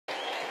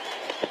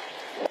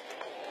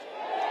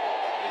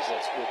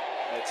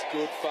That's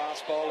good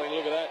fast bowling.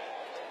 Look at that.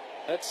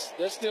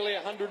 That's nearly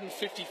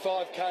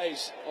 155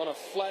 Ks on a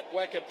flat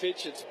whacker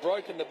pitch. It's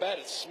broken the bat.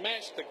 It's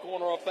smashed the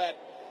corner off that.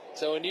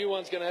 So a new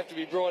one's going to have to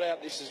be brought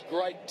out. This is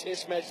great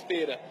test match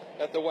theatre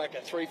at the whacker.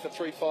 3 for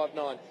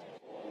 359.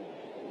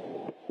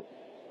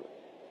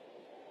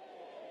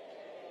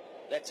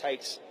 That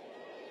takes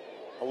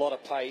a lot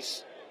of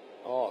pace.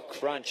 Oh,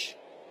 crunch.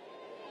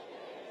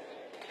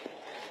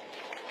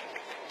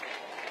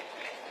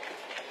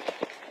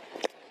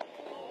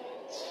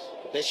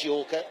 Best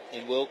Yorker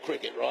in world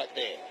cricket right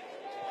there.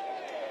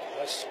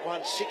 That's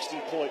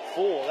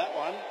 160.4, that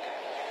one.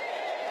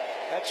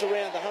 That's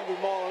around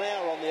 100 mile an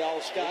hour on the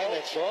old scale. Yeah,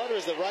 that's right, or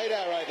is the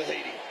radar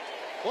overheating?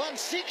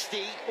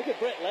 160. Look at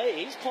Brett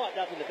Lee, he's piped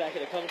up in the back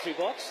of the commentary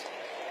box.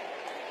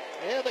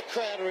 Now the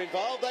crowd are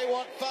involved, they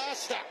want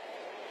faster.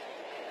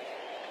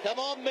 Come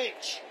on,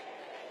 Mitch.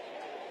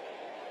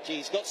 Gee,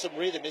 he's got some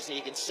rhythm, isn't he?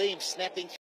 You can see him snapping.